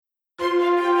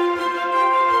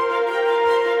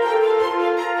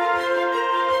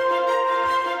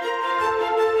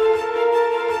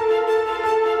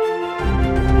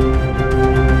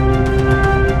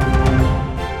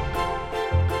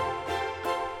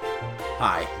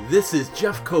Hi, this is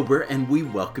Jeff Kober, and we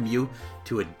welcome you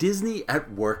to a Disney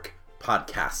at Work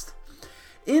podcast.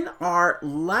 In our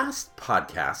last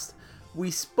podcast,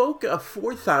 we spoke of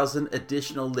 4,000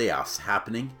 additional layoffs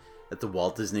happening at the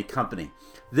Walt Disney Company.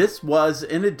 This was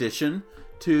in addition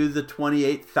to the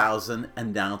 28,000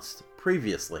 announced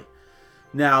previously.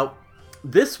 Now,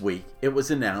 this week, it was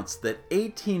announced that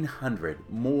 1,800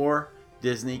 more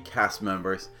Disney cast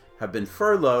members have been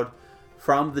furloughed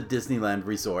from the Disneyland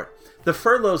Resort. The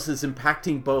furloughs is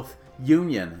impacting both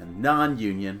union and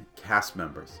non-union cast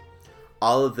members.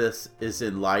 All of this is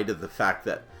in light of the fact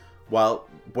that while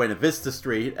Buena Vista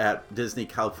Street at Disney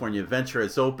California Adventure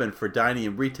is open for dining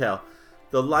and retail,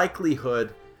 the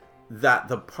likelihood that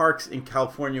the parks in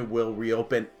California will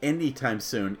reopen anytime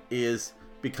soon is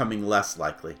becoming less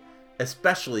likely,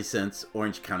 especially since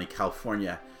Orange County,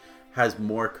 California has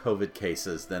more COVID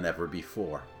cases than ever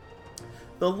before.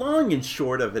 The long and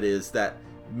short of it is that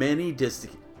many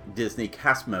Disney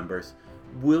cast members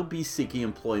will be seeking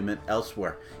employment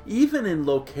elsewhere, even in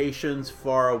locations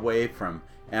far away from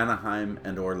Anaheim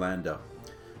and Orlando.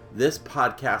 This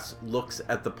podcast looks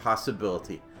at the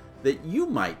possibility that you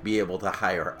might be able to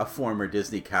hire a former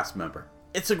Disney cast member.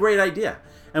 It's a great idea,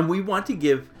 and we want to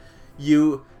give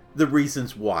you the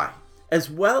reasons why, as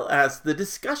well as the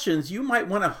discussions you might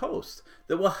want to host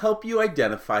that will help you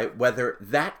identify whether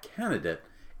that candidate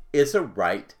is a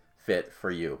right fit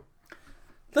for you.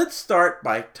 Let's start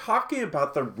by talking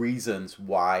about the reasons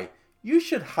why you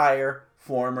should hire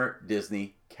former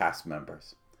Disney cast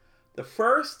members. The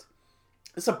first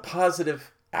is a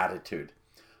positive attitude.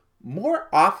 More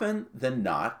often than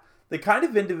not, the kind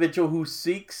of individual who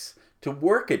seeks to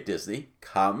work at Disney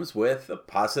comes with a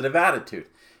positive attitude.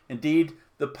 Indeed,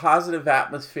 the positive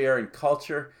atmosphere and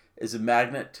culture is a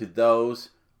magnet to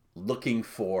those looking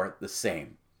for the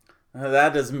same. Now,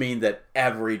 that doesn't mean that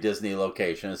every Disney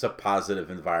location is a positive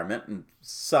environment, and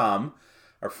some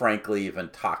are frankly even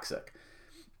toxic.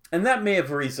 And that may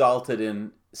have resulted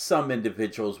in some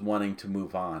individuals wanting to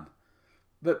move on.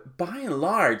 But by and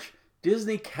large,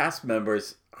 Disney cast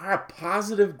members are a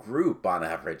positive group on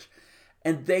average,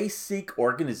 and they seek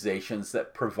organizations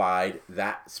that provide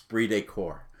that esprit de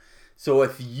corps. So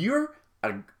if you're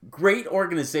a great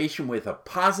organization with a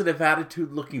positive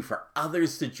attitude looking for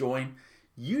others to join,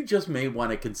 you just may want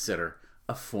to consider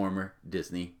a former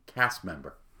Disney cast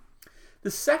member. The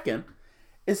second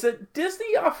is that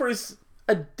Disney offers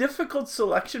a difficult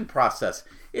selection process.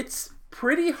 It's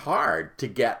pretty hard to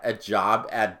get a job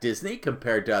at Disney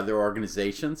compared to other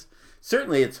organizations.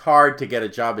 Certainly it's hard to get a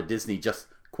job at Disney just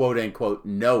quote unquote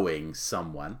knowing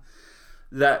someone.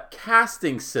 The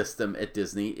casting system at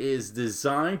Disney is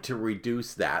designed to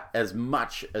reduce that as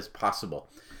much as possible.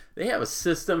 They have a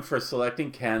system for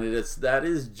selecting candidates that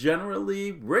is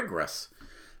generally rigorous.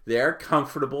 They're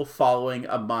comfortable following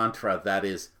a mantra that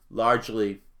is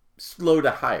largely slow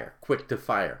to hire, quick to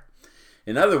fire.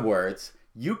 In other words,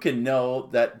 you can know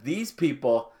that these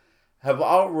people have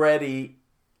already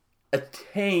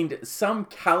attained some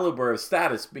caliber of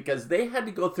status because they had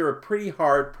to go through a pretty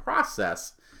hard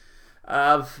process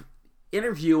of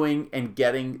interviewing and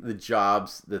getting the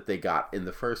jobs that they got in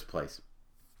the first place.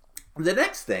 The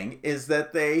next thing is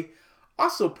that they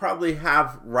also probably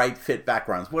have right fit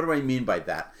backgrounds. What do I mean by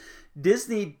that?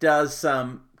 Disney does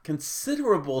some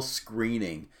considerable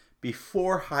screening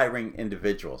before hiring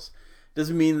individuals.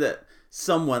 Doesn't mean that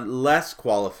someone less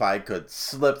qualified could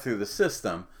slip through the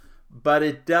system, but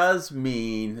it does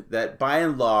mean that by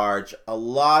and large, a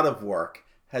lot of work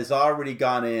has already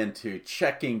gone into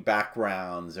checking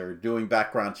backgrounds or doing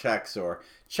background checks or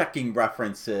checking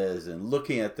references and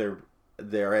looking at their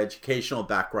educational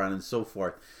background and so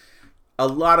forth. A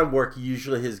lot of work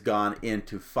usually has gone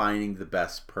into finding the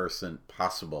best person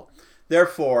possible.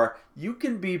 Therefore, you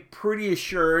can be pretty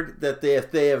assured that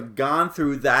if they have gone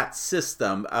through that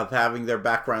system of having their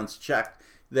backgrounds checked,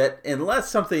 that unless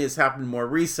something has happened more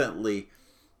recently,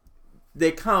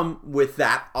 they come with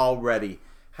that already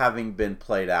having been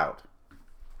played out.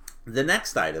 The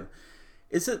next item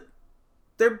is that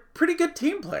they're pretty good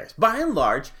team players. By and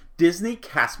large, Disney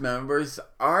cast members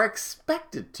are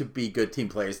expected to be good team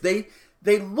players. They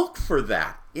look for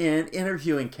that in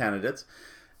interviewing candidates.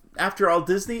 After all,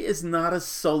 Disney is not a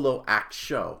solo act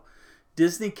show.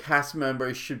 Disney cast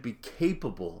members should be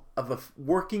capable of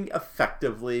working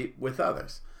effectively with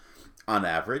others. On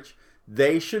average,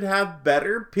 they should have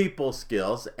better people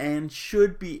skills and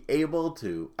should be able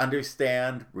to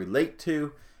understand, relate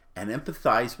to, and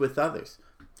empathize with others.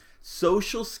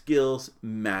 Social skills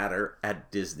matter at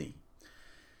Disney.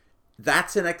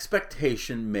 That's an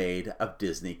expectation made of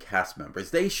Disney cast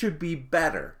members. They should be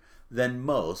better than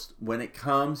most when it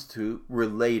comes to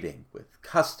relating with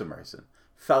customers and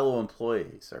fellow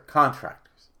employees or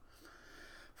contractors.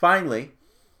 Finally,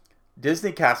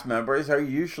 Disney cast members are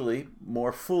usually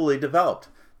more fully developed.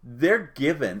 They're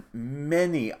given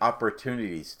many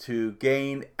opportunities to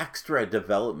gain extra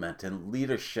development and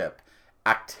leadership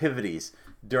activities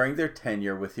during their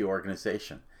tenure with the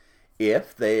organization.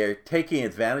 If they are taking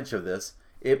advantage of this,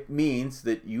 it means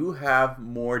that you have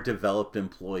more developed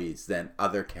employees than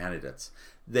other candidates.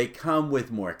 They come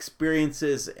with more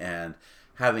experiences and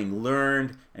having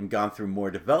learned and gone through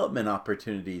more development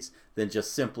opportunities than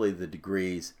just simply the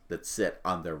degrees that sit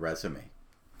on their resume.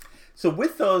 So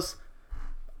with those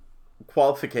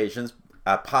qualifications,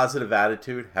 a positive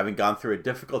attitude, having gone through a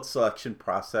difficult selection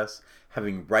process,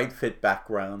 having right fit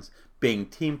backgrounds, being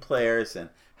team players, and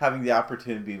having the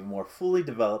opportunity to be more fully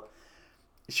developed,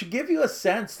 it should give you a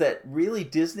sense that really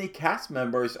Disney cast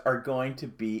members are going to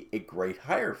be a great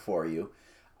hire for you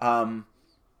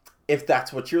if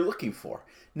that's what you're looking for.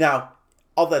 Now,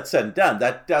 all that said and done,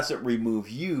 that doesn't remove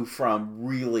you from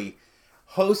really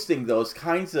hosting those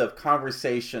kinds of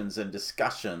conversations and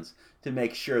discussions to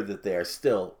make sure that they are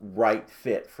still right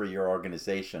fit for your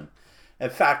organization. In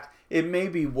fact, it may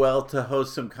be well to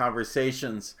host some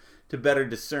conversations to better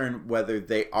discern whether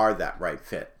they are that right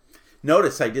fit.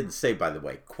 Notice I didn't say, by the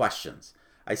way, questions.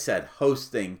 I said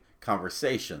hosting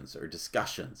conversations or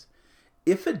discussions.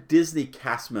 If a Disney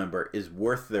cast member is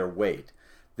worth their weight,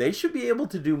 they should be able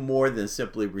to do more than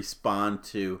simply respond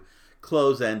to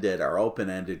close-ended or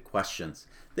open-ended questions.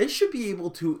 They should be able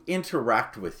to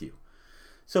interact with you.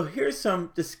 So here's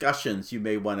some discussions you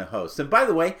may want to host. And by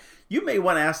the way, you may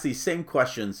want to ask these same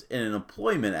questions in an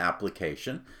employment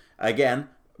application. Again,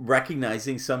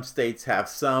 recognizing some states have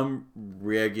some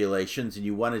regulations and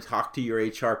you want to talk to your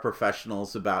HR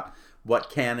professionals about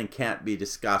what can and can't be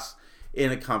discussed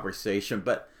in a conversation.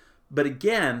 But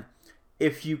again,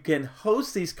 if you can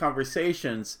host these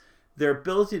conversations, their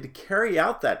ability to carry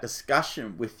out that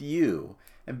discussion with you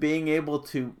and being able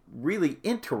to really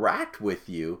interact with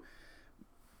you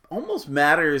almost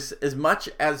matters as much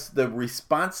as the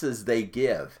responses they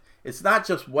give. It's not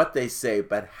just what they say,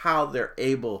 but how they're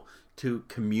able to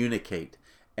communicate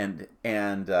and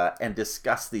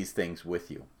discuss these things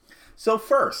with you. So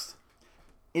first,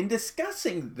 in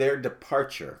discussing their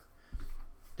departure,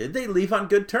 did they leave on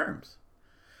good terms?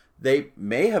 They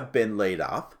may have been laid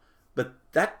off, but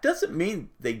that doesn't mean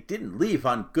they didn't leave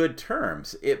on good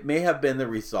terms. It may have been the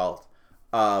result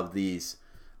of these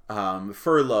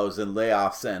furloughs and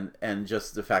layoffs and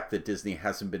just the fact that Disney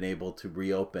hasn't been able to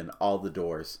reopen all the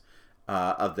doors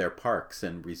of their parks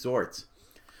and resorts.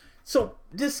 So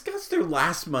discuss their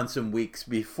last months and weeks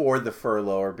before the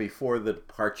furlough or before the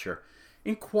departure.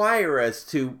 Inquire as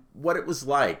to what it was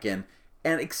like and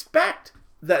expect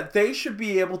that they should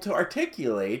be able to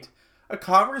articulate a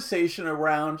conversation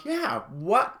around,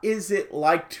 what is it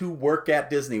like to work at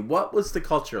Disney? What was the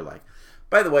culture like?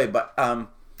 By the way,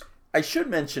 I should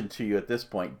mention to you at this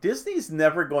point, Disney's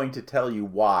never going to tell you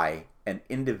why an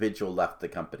individual left the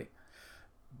company.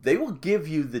 They will give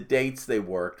you the dates they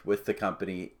worked with the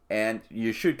company, and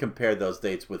you should compare those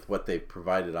dates with what they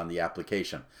provided on the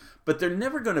application. But they're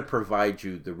never going to provide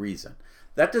you the reason.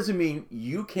 That doesn't mean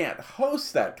you can't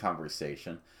host that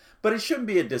conversation, but it shouldn't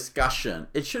be a discussion.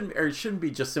 It shouldn't be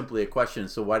just simply a question,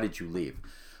 so why did you leave?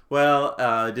 Well,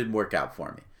 it didn't work out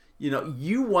for me.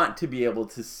 You want to be able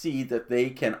to see that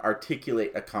they can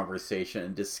articulate a conversation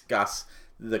and discuss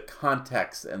the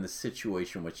context and the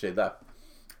situation which they left,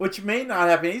 which may not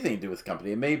have anything to do with the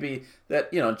company. It may be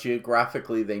that,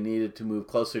 geographically they needed to move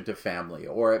closer to family,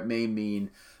 or it may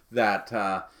mean that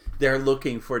they're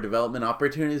looking for development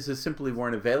opportunities that simply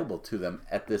weren't available to them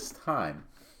at this time.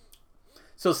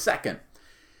 So second,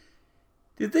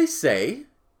 did they say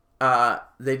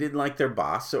they didn't like their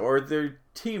boss or their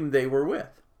team they were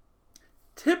with?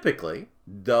 Typically,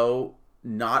 though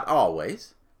not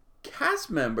always,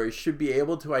 cast members should be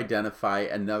able to identify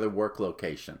another work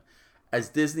location, as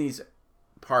Disney's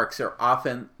parks are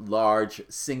often large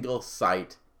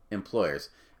single-site employers.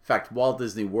 In fact, Walt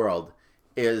Disney World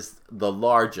is the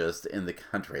largest in the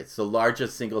country. It's the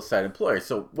largest single-site employer.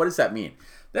 So what does that mean?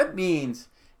 That means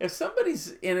if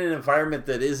somebody's in an environment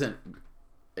that isn't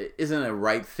a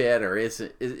right fit or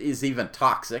is even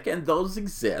toxic, and those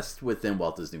exist within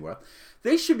Walt Disney World,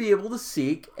 they should be able to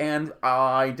seek and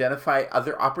identify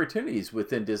other opportunities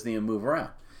within Disney and move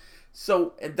around.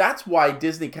 So that's why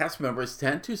Disney cast members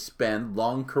tend to spend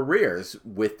long careers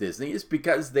with Disney, is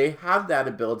because they have that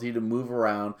ability to move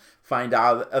around, find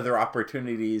out other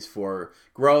opportunities for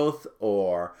growth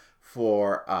or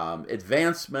for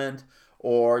advancement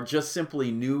or just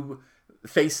simply new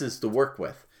faces to work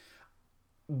with.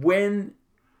 when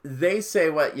they say,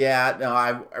 "Well, yeah, no,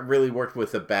 I really worked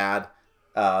with a bad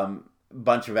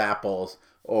bunch of apples,"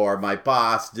 or "my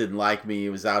boss didn't like me, he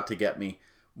was out to get me,"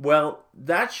 well,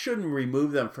 that shouldn't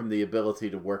remove them from the ability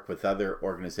to work with other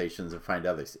organizations and find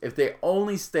others. If they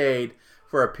only stayed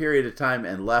for a period of time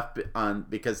and left on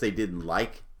because they didn't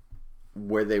like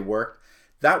where they worked,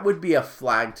 that would be a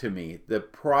flag to me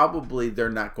that probably they're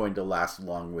not going to last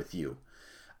long with you.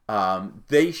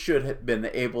 They should have been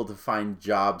able to find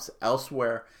jobs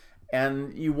elsewhere,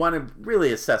 and you want to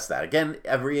really assess that. Again,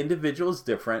 every individual is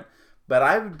different, but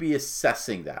I would be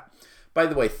assessing that. By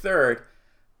the way, third,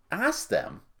 ask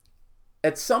them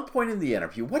at some point in the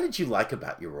interview, what did you like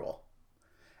about your role?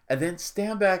 And then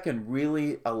stand back and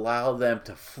really allow them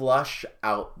to flush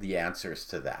out the answers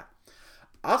to that.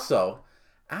 Also,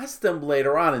 ask them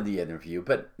later on in the interview,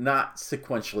 but not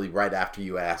sequentially right after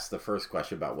you ask the first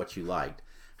question about what you liked.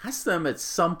 Ask them at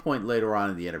some point later on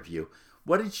in the interview,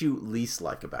 what did you least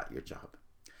like about your job?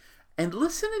 And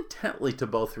listen intently to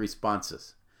both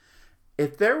responses.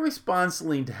 If their response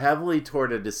leaned heavily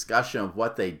toward a discussion of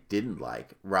what they didn't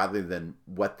like rather than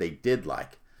what they did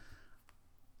like,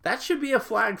 that should be a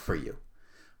flag for you.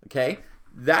 Okay?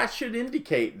 That should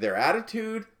indicate their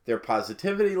attitude, their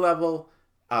positivity level.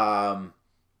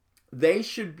 They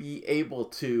should be able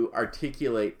to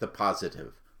articulate the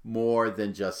positive more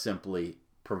than just simply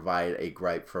provide a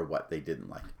gripe for what they didn't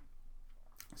like.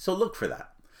 So look for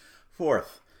that.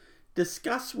 Fourth,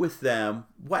 discuss with them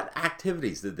what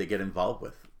activities did they get involved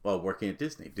with while working at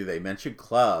Disney. Do they mention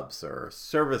clubs or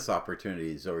service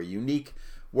opportunities or unique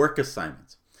work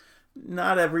assignments?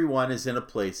 Not everyone is in a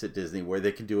place at Disney where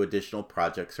they can do additional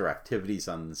projects or activities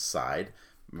on the side.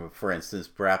 For instance,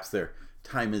 perhaps their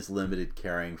time is limited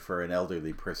caring for an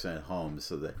elderly person at home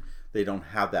so that they don't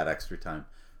have that extra time.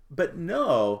 But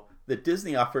know that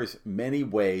Disney offers many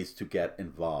ways to get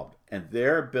involved, and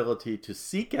their ability to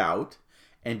seek out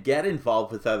and get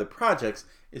involved with other projects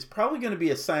is probably going to be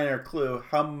a sign or clue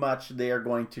how much they are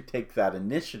going to take that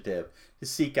initiative to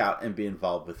seek out and be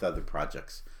involved with other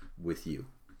projects with you.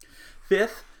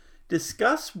 Fifth,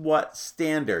 discuss what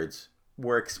standards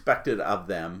were expected of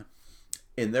them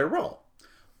in their role.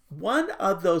 One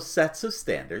of those sets of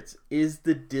standards is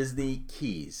the Disney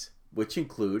Keys, which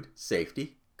include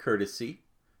safety, courtesy,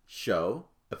 show,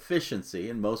 efficiency,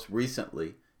 and most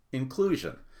recently,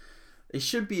 inclusion. They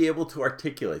should be able to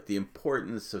articulate the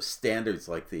importance of standards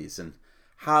like these and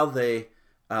how they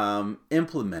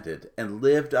implemented and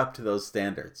lived up to those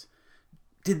standards.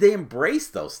 Did they embrace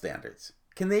those standards?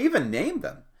 Can they even name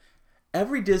them?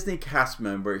 Every Disney cast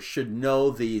member should know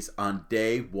these on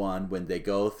day one when they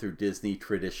go through Disney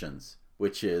Traditions,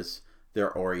 which is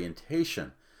their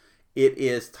orientation. It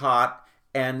is taught,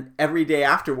 and every day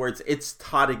afterwards, it's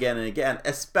taught again and again,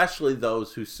 especially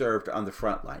those who served on the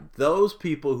front line. Those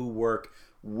people who work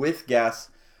with guests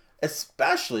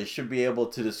especially should be able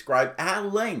to describe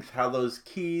at length how those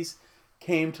keys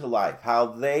came to life, how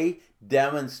they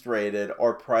demonstrated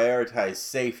or prioritized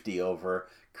safety over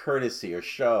courtesy or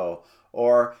show,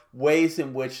 or ways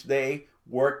in which they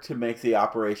worked to make the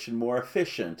operation more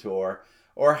efficient, or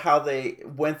how they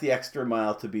went the extra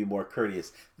mile to be more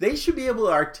courteous. They should be able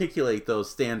to articulate those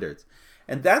standards.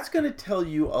 And that's going to tell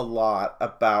you a lot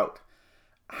about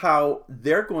how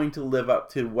they're going to live up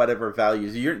to whatever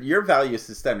values. Your values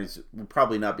and standards will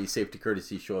probably not be safety,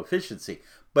 courtesy, show, efficiency,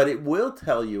 but it will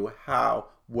tell you how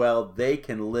well they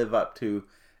can live up to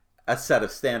a set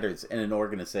of standards in an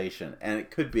organization. And it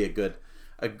could be a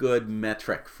good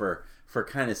metric for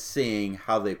kind of seeing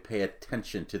how they pay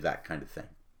attention to that kind of thing.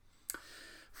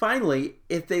 Finally,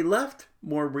 if they left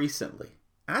more recently,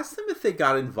 ask them if they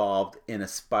got involved in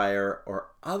Aspire or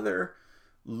other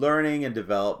learning and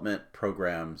development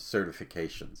program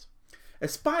certifications.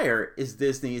 Aspire is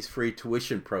Disney's free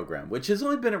tuition program, which has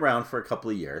only been around for a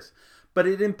couple of years, but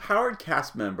it empowered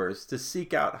cast members to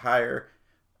seek out higher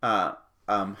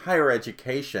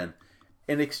education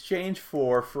in exchange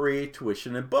for free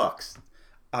tuition and books.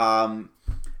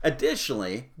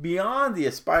 Additionally, beyond the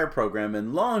Aspire program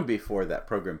and long before that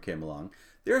program came along,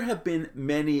 there have been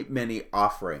many, many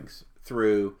offerings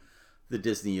through the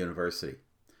Disney University.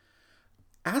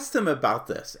 Ask them about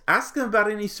this. Ask them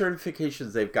about any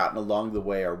certifications they've gotten along the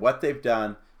way or what they've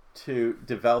done to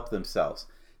develop themselves.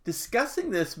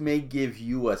 Discussing this may give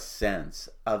you a sense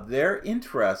of their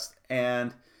interest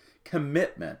and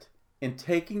commitment in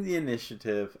taking the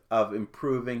initiative of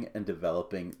improving and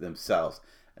developing themselves.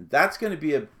 And that's going to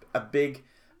be a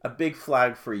big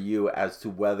flag for you as to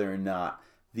whether or not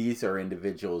these are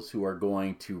individuals who are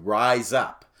going to rise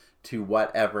up to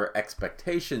whatever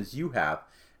expectations you have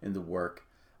in the work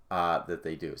that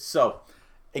they do. So,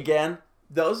 again,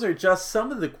 those are just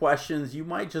some of the questions you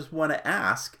might just want to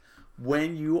ask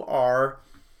when you are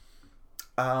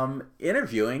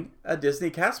interviewing a Disney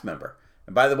cast member.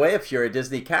 And by the way, if you're a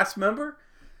Disney cast member,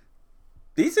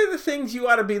 these are the things you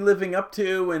ought to be living up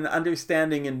to and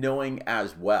understanding and knowing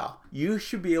as well. You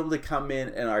should be able to come in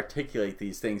and articulate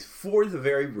these things for the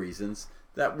very reasons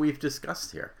that we've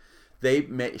discussed here. They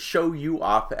may show you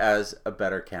off as a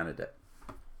better candidate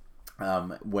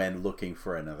when looking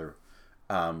for another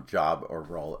job or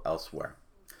role elsewhere.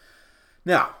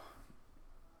 Now,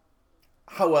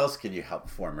 how else can you help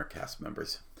former cast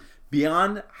members?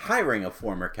 Beyond hiring a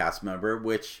former cast member,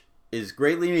 which is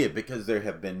greatly needed because there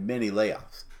have been many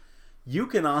layoffs, you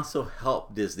can also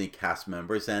help Disney cast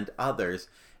members and others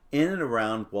in and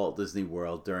around Walt Disney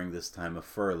World during this time of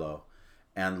furlough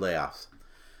and layoffs.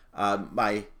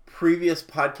 My previous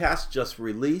podcast just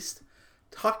released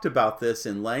talked about this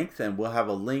in length, and we'll have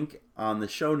a link on the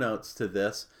show notes to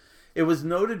this. It was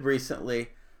noted recently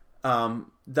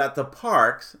that the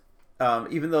parks,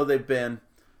 even though they've been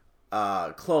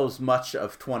closed much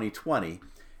of 2020,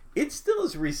 it still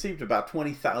has received about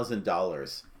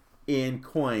 $20,000 in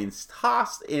coins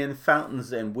tossed in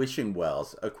fountains and wishing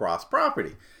wells across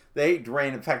property. They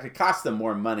drain. In fact, it costs them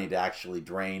more money to actually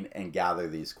drain and gather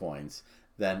these coins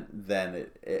than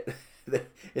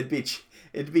it'd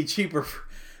be cheaper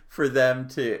for them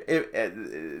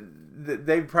to.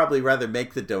 They'd probably rather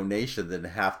make the donation than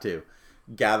have to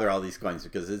gather all these coins,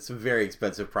 because it's a very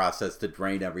expensive process to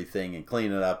drain everything and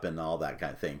clean it up and all that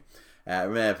kind of thing.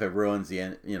 If it ruins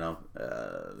the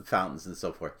fountains and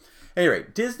so forth. Anyway,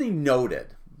 Disney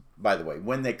noted, by the way,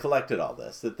 when they collected all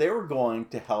this, that they were going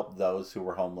to help those who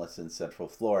were homeless in Central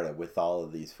Florida with all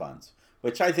of these funds,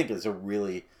 which I think is a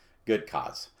really good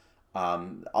cause.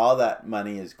 All that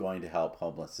money is going to help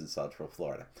homeless in Central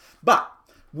Florida. But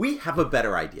we have a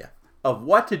better idea of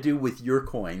what to do with your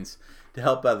coins to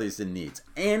help others in need.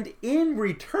 And in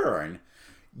return,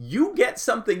 you get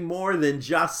something more than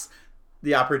just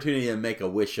the opportunity to make a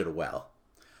wish at a well.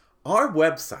 Our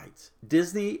websites,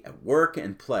 Disney at Work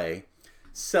and Play,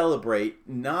 celebrate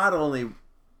not only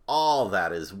all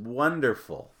that is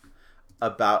wonderful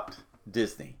about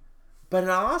Disney, but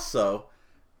it also,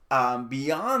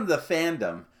 beyond the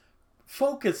fandom,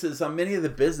 focuses on many of the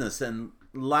business and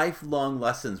lifelong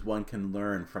lessons one can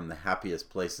learn from the happiest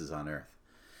places on earth.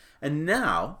 And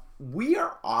now we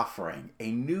are offering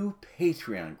a new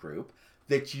Patreon group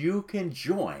that you can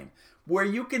join, where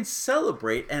you can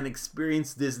celebrate and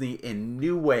experience Disney in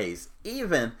new ways,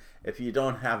 even if you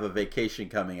don't have a vacation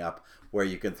coming up where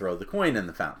you can throw the coin in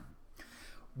the fountain.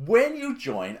 When you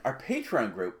join our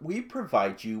Patreon group, we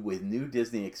provide you with new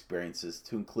Disney experiences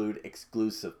to include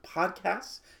exclusive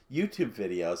podcasts, YouTube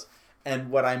videos, and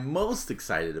what I'm most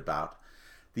excited about,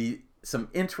 some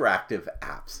interactive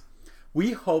apps.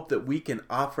 We hope that we can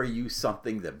offer you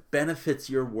something that benefits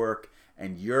your work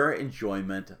and your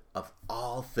enjoyment of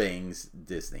all things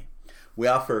Disney. We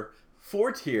offer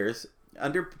 4 tiers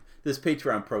under this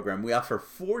Patreon program. We offer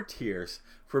 4 tiers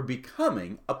for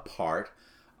becoming a part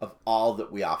of all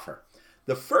that we offer.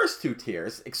 The first 2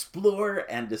 tiers, Explore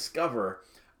and Discover,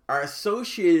 are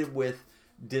associated with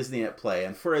Disney at Play,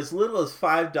 and for as little as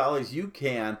 $5 you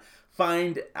can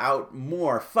find out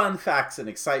more fun facts and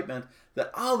excitement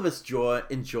that all of us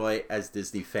enjoy as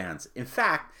Disney fans. In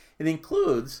fact, it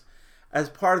includes, as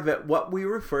part of it, what we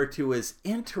refer to as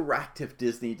interactive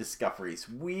Disney discoveries.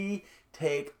 We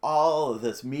take all of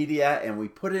this media and we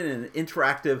put it in an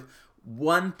interactive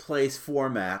one-place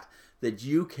format that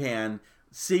you can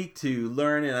seek to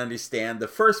learn and understand. The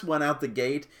first one out the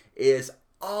gate is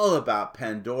all about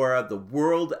Pandora, the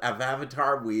world of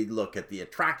Avatar. We look at the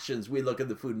attractions, we look at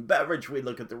the food and beverage, we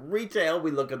look at the retail, we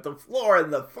look at the flora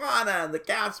and the fauna and the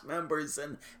cast members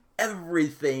and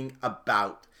everything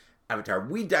about Avatar.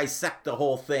 We dissect the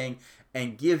whole thing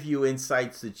and give you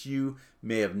insights that you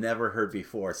may have never heard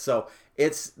before. So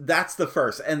that's the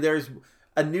first, and there's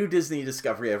a new Disney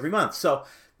discovery every month. So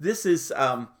this is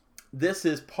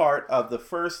part of the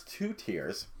first 2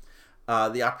 tiers.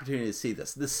 The opportunity to see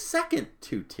this. The second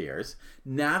 2 tiers,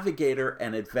 Navigator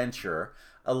and Adventurer,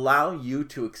 allow you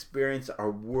to experience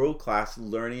our world-class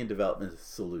learning and development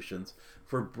solutions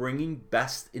for bringing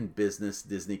best in business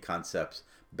Disney concepts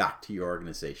back to your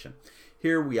organization.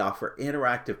 Here we offer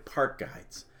interactive park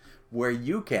guides where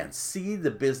you can see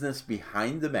the business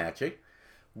behind the magic,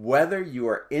 whether you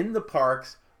are in the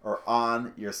parks or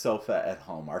on your sofa at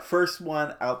home. Our first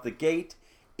one out the gate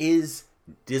is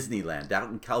Disneyland out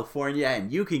in California,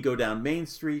 and you can go down Main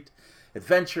Street,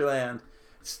 Adventureland,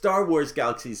 Star Wars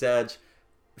Galaxy's Edge,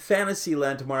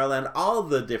 Fantasyland, Tomorrowland, all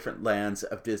the different lands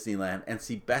of Disneyland, and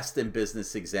see best in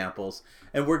business examples.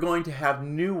 And we're going to have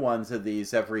new ones of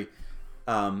these every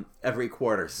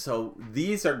quarter. So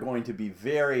these are going to be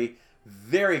very,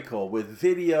 very cool with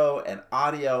video and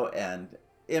audio and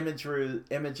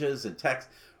images and text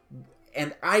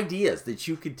and ideas that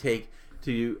you could take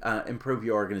to improve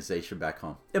your organization back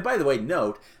home. And by the way,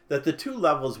 note that the two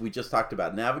levels we just talked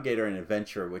about, Navigator and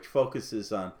Adventurer, which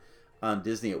focuses on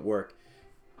Disney at Work,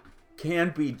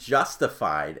 can be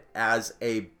justified as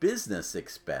a business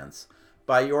expense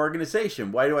by your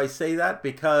organization. Why do I say that?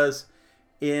 Because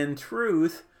in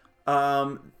truth,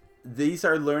 these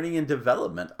are learning and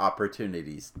development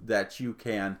opportunities that you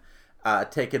can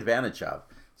take advantage of.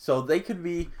 So they could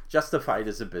be justified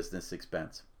as a business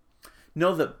expense.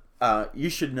 Know that you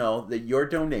should know that your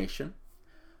donation,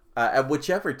 at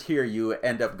whichever tier you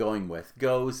end up going with,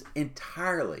 goes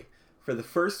entirely for the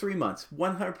first 3 months.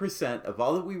 100% of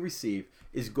all that we receive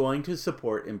is going to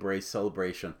support Embrace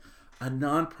Celebration, a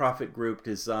nonprofit group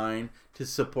designed to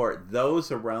support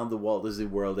those around the Walt Disney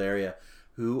World area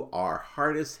who are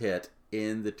hardest hit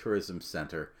in the tourism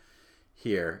center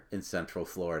here in Central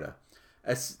Florida.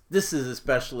 This is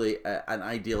especially an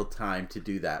ideal time to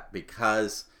do that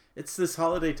because it's this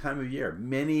holiday time of year.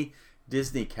 Many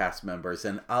Disney cast members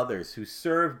and others who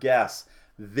serve guests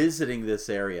visiting this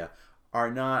area are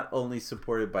not only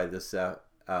supported by this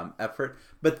effort,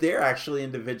 but they're actually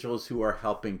individuals who are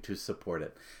helping to support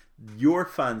it. Your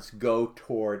funds go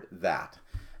toward that.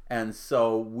 And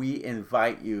so we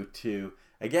invite you to,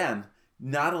 again,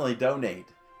 not only donate,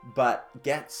 but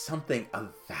get something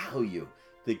of value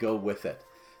to go with it.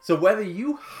 So whether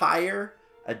you hire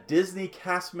a Disney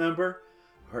cast member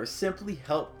or simply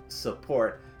help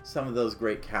support some of those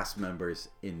great cast members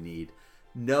in need,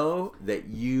 know that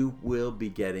you will be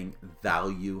getting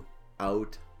value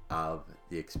out of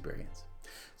the experience.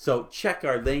 So check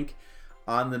our link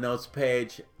on the notes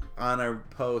page, on our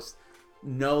post.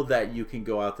 Know that you can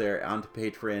go out there onto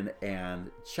Patreon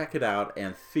and check it out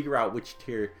and figure out which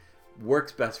tier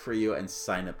works best for you and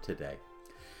sign up today.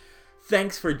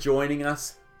 Thanks for joining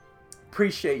us.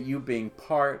 Appreciate you being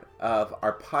part of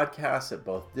our podcast at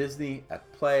both Disney at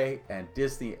Play and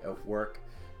Disney at Work.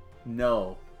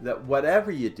 Know that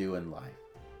whatever you do in life,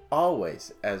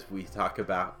 always, as we talk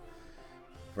about,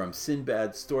 from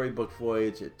Sinbad's storybook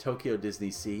voyage at Tokyo Disney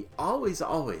Sea, always,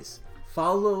 always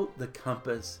follow the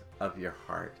compass of your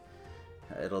heart.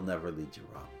 It'll never lead you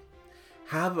wrong.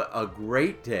 Have a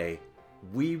great day.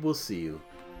 We will see you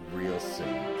real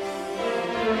soon.